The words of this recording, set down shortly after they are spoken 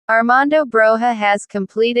Armando Broja has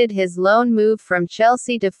completed his loan move from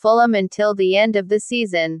Chelsea to Fulham until the end of the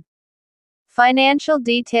season. Financial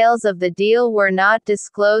details of the deal were not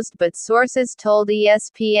disclosed, but sources told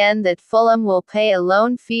ESPN that Fulham will pay a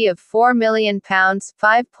loan fee of £4 million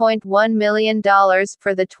 ($5.1 million)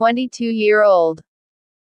 for the 22-year-old.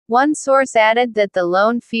 One source added that the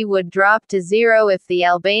loan fee would drop to zero if the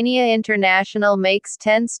Albania international makes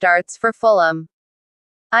 10 starts for Fulham.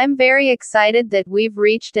 "I'm very excited that we've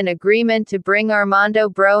reached an agreement to bring Armando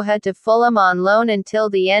Broja to Fulham on loan until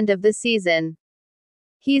the end of the season.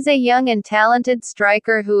 He's a young and talented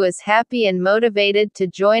striker who is happy and motivated to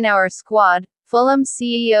join our squad," Fulham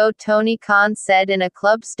CEO Tony Khan said in a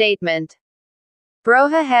club statement.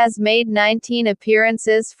 Broja has made 19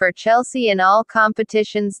 appearances for Chelsea in all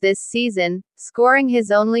competitions this season, scoring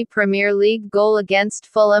his only Premier League goal against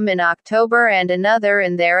Fulham in October and another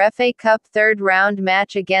in their FA Cup third-round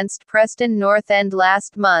match against Preston North End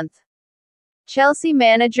last month. Chelsea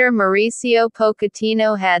manager Mauricio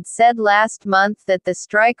Pochettino had said last month that the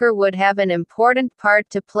striker would have an important part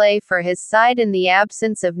to play for his side in the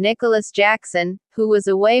absence of Nicolas Jackson, who was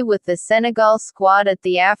away with the Senegal squad at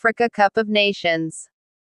the Africa Cup of Nations.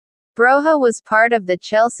 Broja was part of the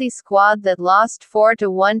Chelsea squad that lost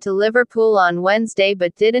 4-1 to Liverpool on Wednesday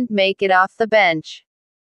but didn't make it off the bench.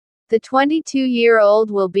 The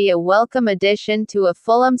 22-year-old will be a welcome addition to a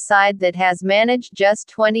Fulham side that has managed just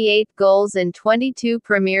 28 goals in 22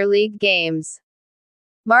 Premier League games.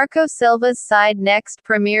 Marco Silva's side next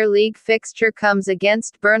Premier League fixture comes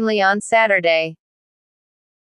against Burnley on Saturday.